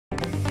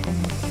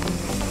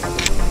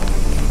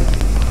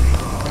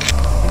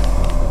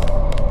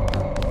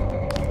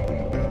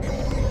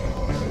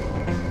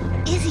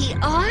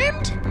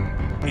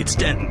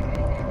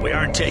We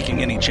aren't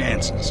taking any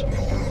chances.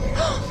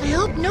 I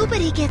hope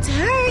nobody gets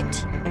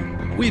hurt.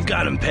 We've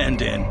got him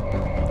penned in.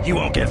 He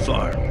won't get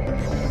far.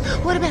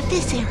 What about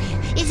this area?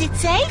 Is it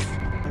safe?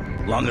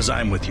 Long as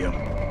I'm with you.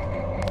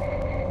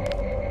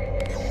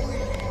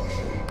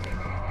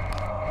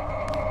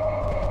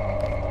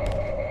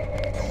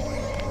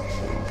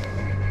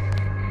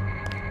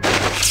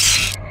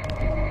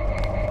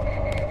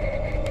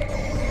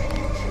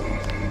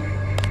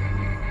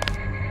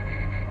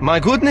 My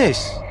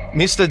goodness!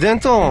 Mr.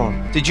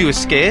 Denton, did you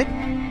escape?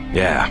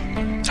 Yeah.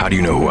 How do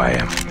you know who I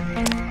am?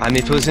 I'm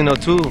a prisoner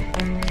too.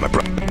 My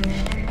bro...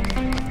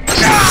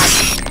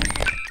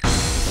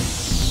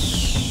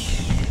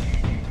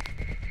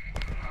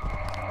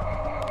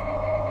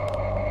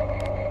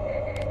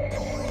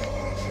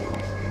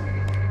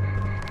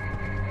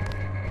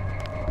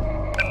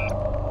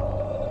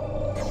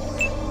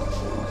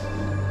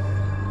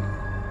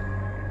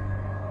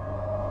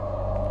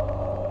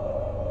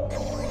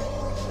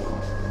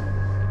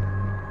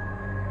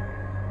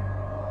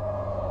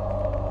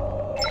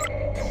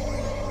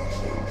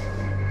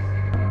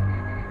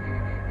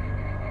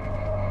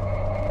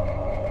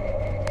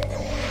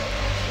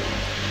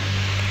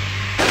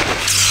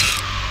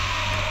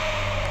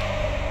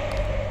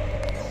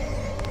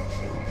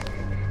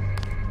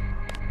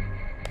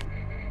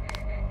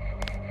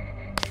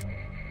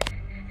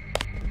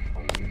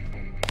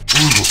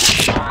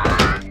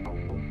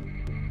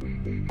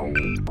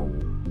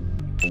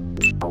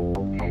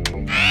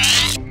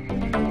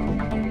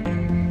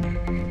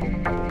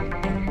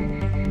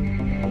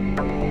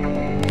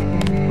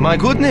 My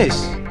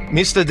goodness!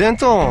 Mr.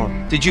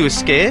 Denton, did you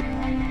escape?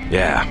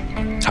 Yeah.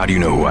 How do you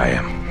know who I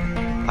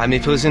am? I'm a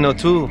prisoner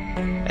too,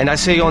 and I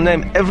say your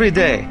name every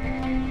day.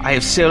 I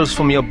have cells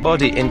from your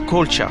body and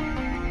culture.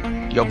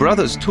 Your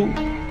brothers too.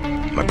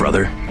 My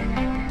brother?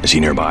 Is he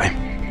nearby?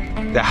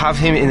 They have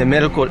him in the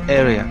medical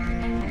area.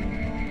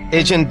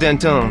 Agent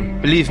Denton,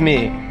 believe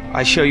me,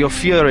 I share your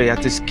fury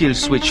at the skill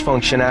switch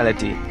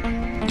functionality.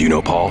 Do you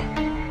know Paul?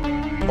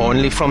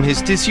 Only from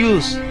his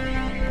disuse.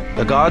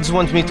 The guards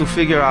want me to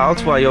figure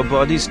out why your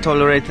bodies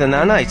tolerate the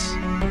nanites.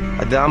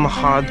 A damn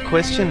hard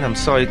question, I'm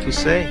sorry to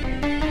say.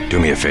 Do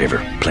me a favor.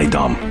 Play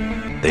dumb.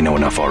 They know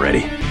enough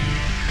already.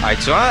 I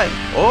try.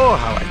 Oh,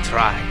 how I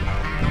try.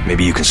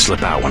 Maybe you can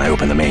slip out when I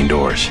open the main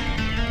doors.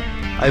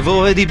 I've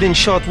already been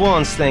shot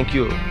once, thank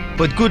you.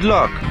 But good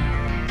luck.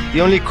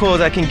 The only code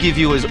I can give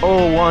you is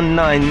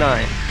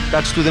 0199.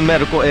 That's to the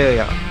medical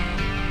area.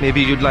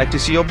 Maybe you'd like to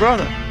see your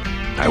brother.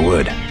 I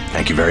would.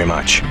 Thank you very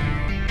much.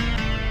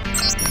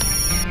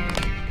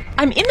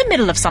 I'm in the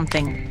middle of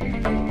something.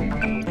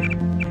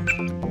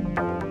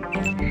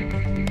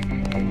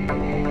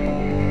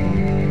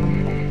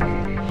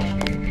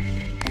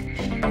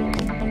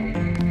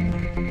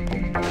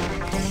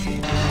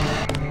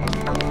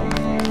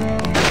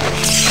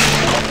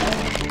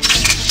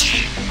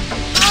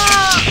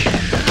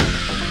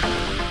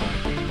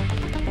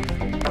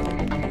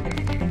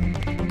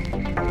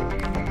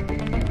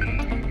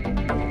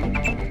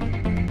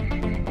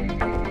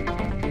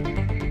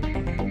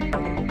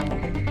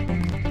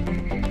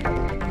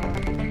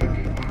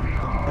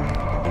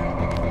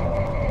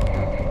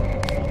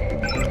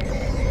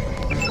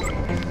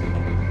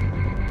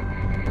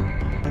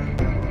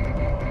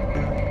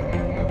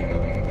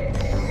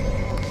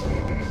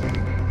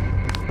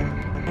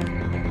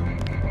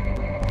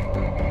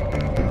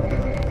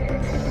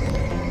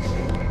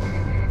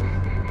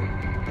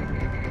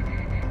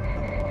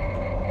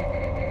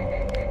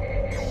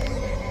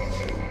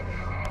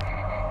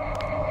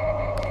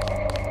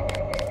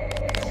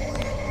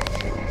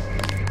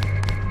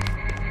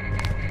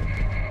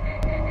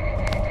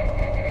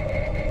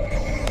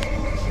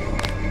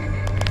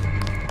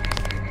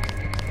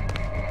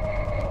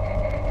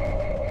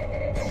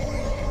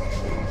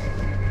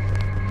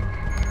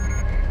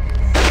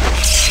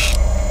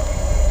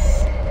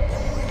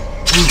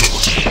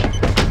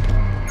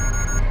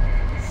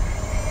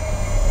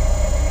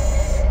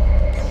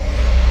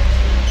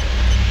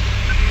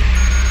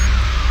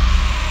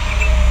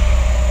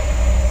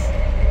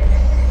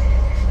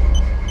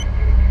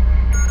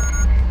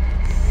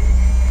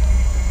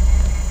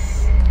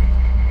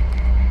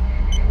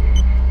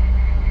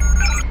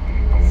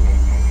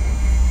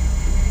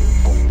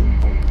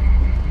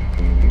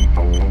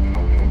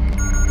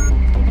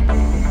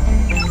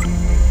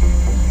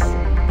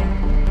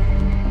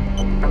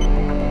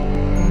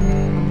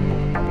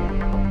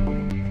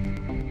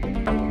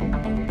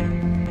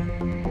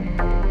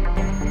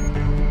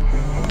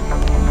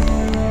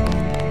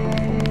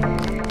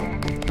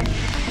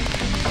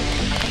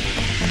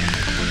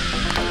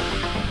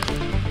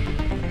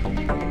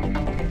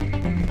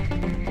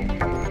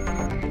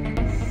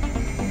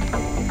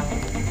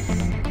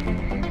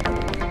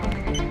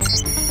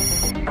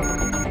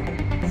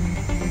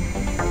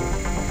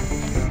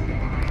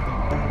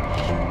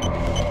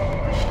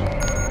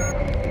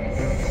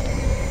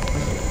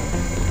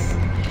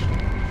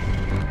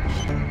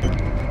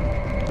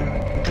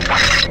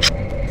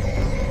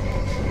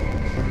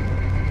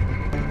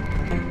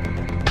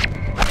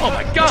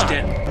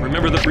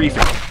 Remember the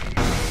briefing.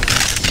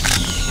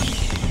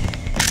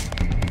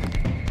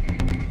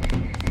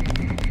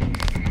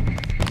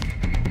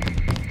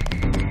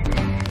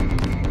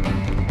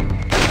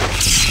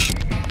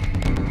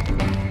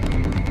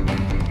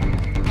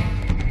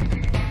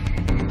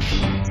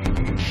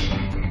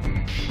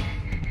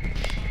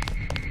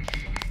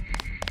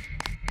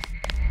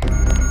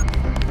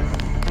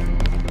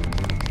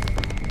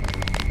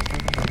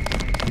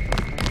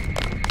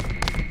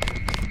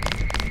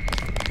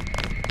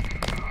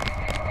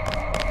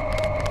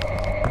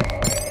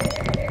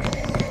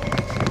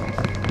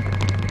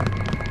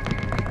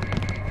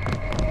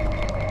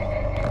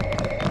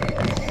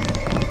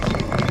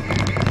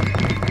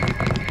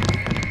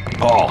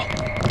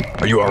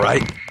 Are you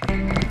alright?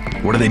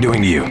 What are they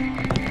doing to you?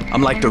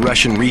 I'm like the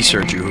Russian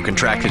researcher who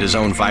contracted his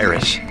own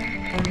virus.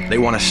 They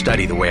want to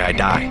study the way I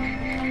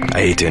die. I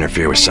hate to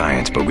interfere with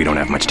science, but we don't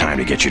have much time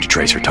to get you to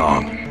Tracer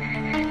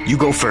Tong. You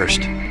go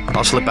first.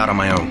 I'll slip out on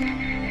my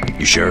own.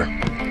 You sure?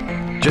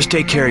 Just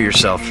take care of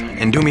yourself,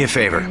 and do me a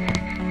favor.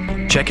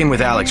 Check in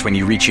with Alex when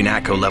you reach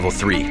UNATCO level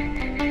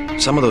 3.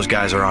 Some of those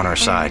guys are on our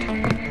side.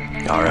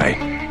 Alright,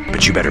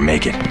 but you better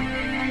make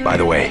it. By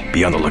the way,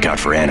 be on the lookout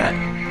for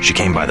Anna. She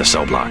came by the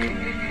cell block.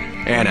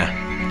 Anna,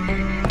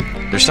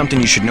 there's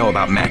something you should know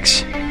about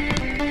mechs.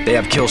 They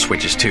have kill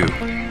switches too.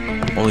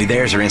 Only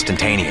theirs are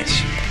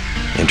instantaneous.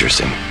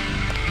 Interesting.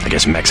 I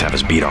guess mechs have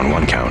us beat on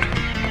one count.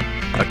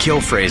 A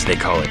kill phrase, they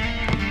call it.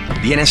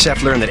 The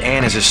NSF learned that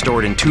Anna's is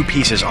stored in 2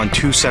 pieces on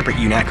 2 separate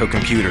UNATCO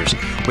computers,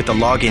 with the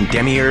login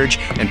Demiurge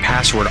and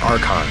password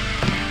Archon.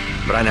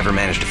 But I never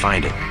managed to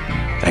find it.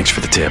 Thanks for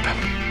the tip.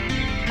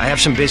 I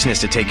have some business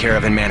to take care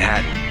of in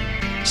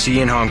Manhattan. See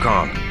you in Hong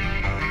Kong.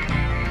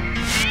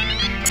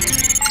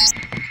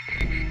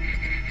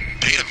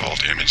 Data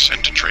vault image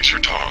sent to Tracer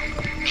Tong.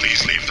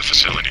 Please leave the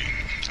facility.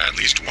 At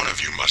least one of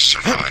you must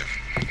survive.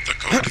 The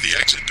code to the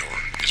exit door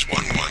is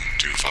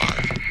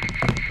 1125.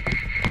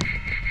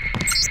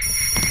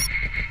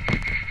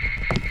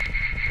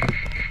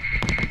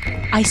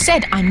 I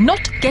said I'm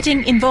not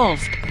getting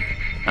involved.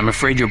 I'm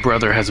afraid your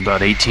brother has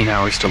about 18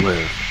 hours to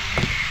live.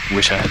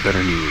 Wish I had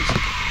better news.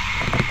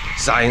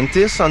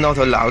 Scientists are not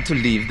allowed to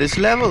leave this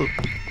level.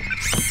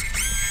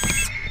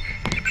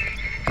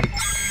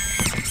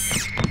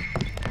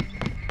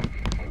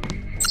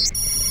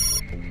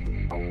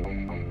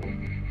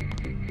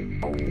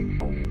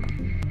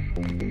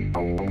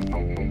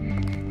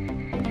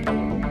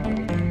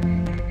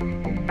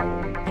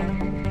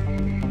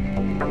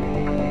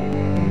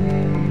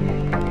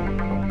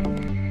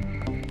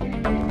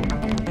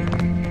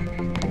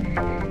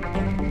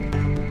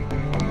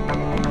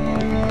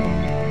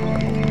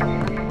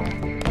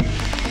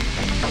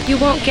 You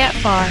won't get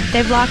far.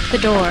 They've locked the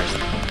doors.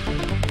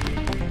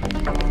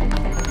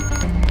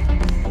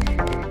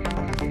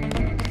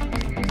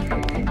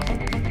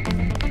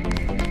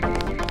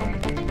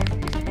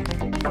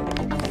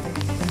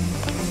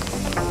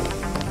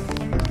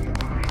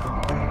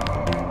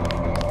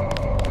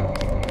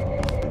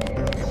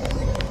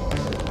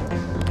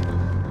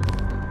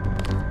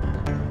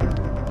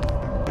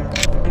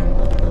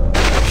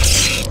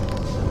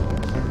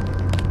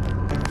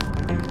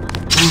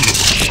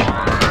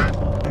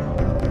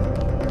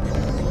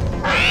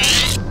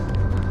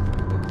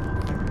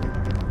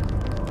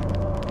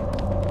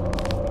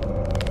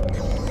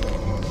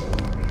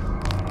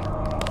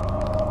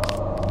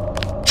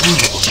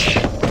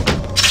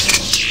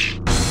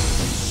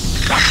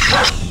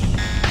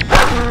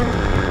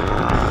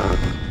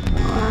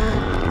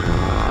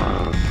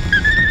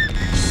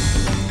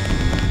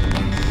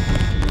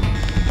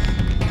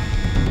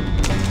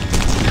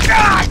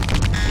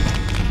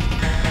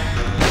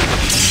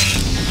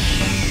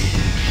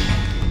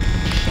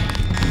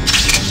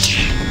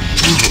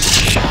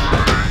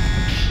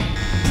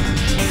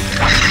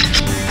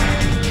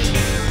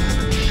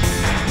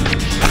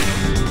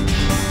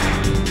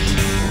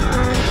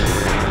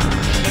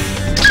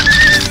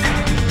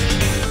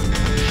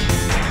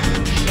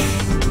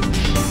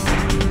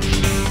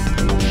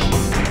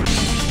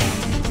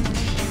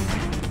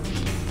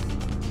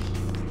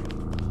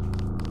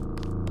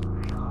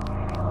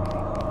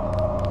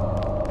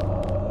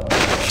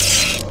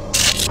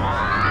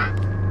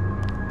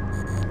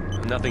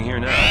 Nothing here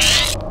now.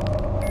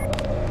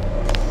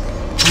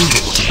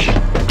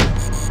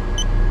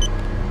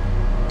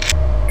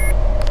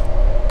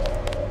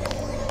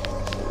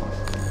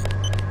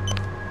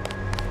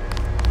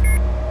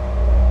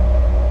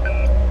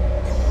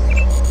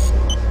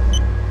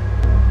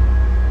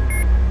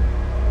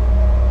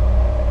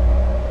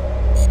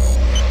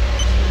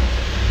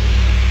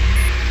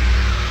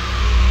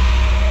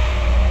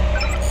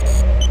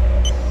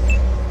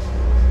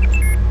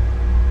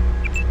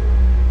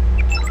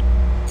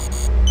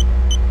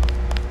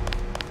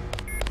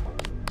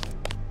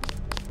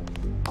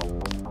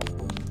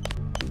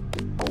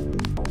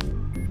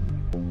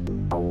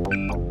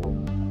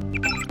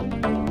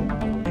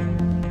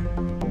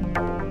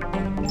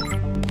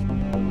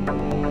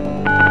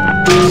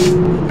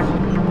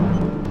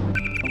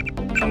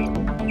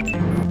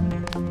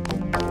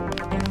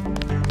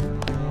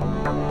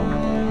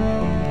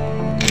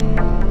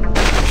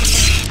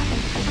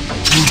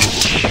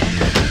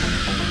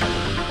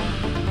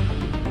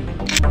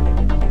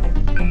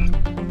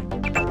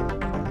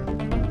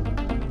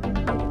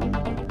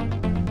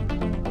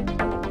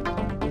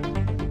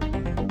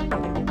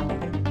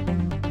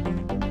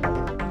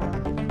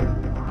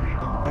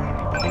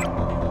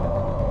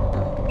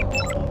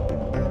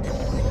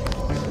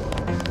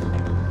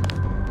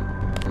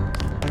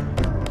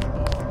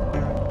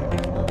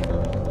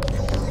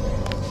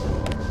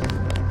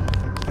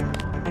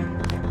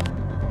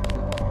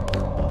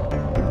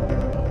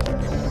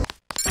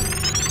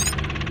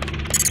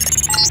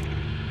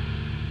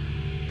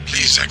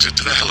 Please exit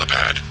to the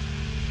helipad.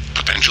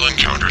 Potential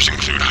encounters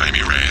include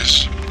Jaime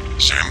Reyes.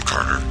 Sam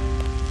Carter,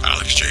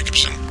 Alex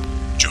Jacobson,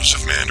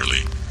 Joseph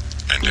Manderley,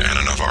 and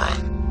Anna Navarra.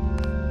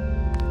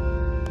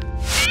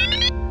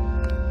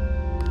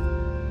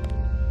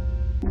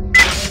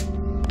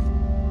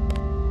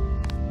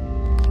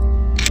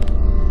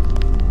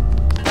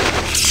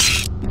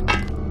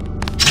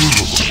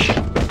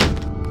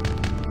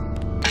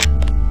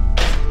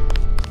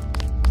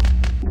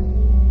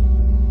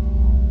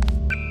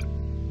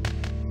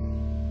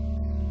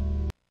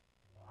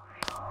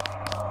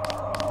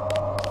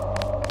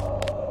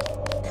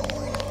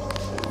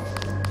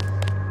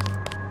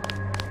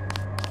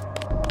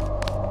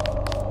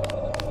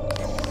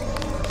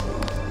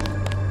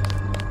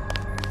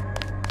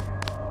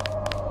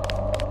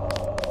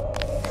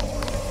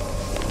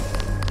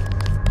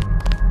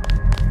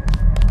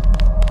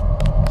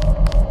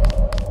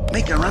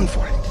 Make a run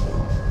for it.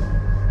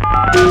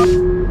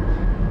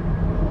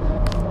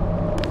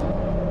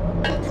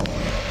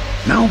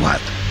 Now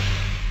what?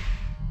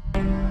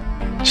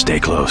 Stay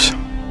close.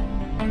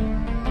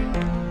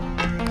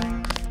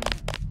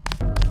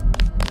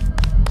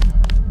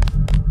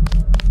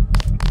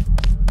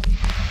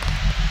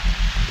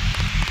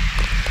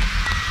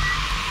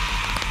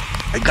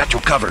 I got you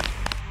covered.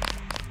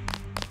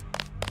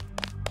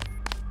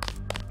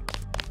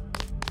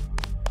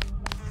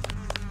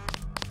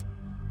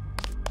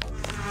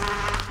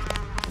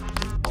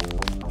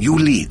 You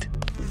lead.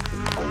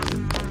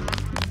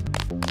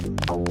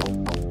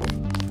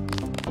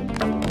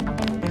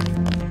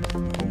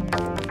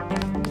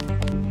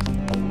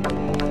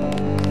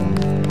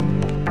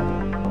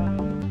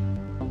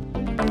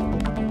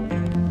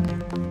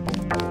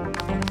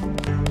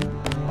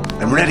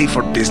 I'm ready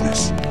for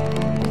business.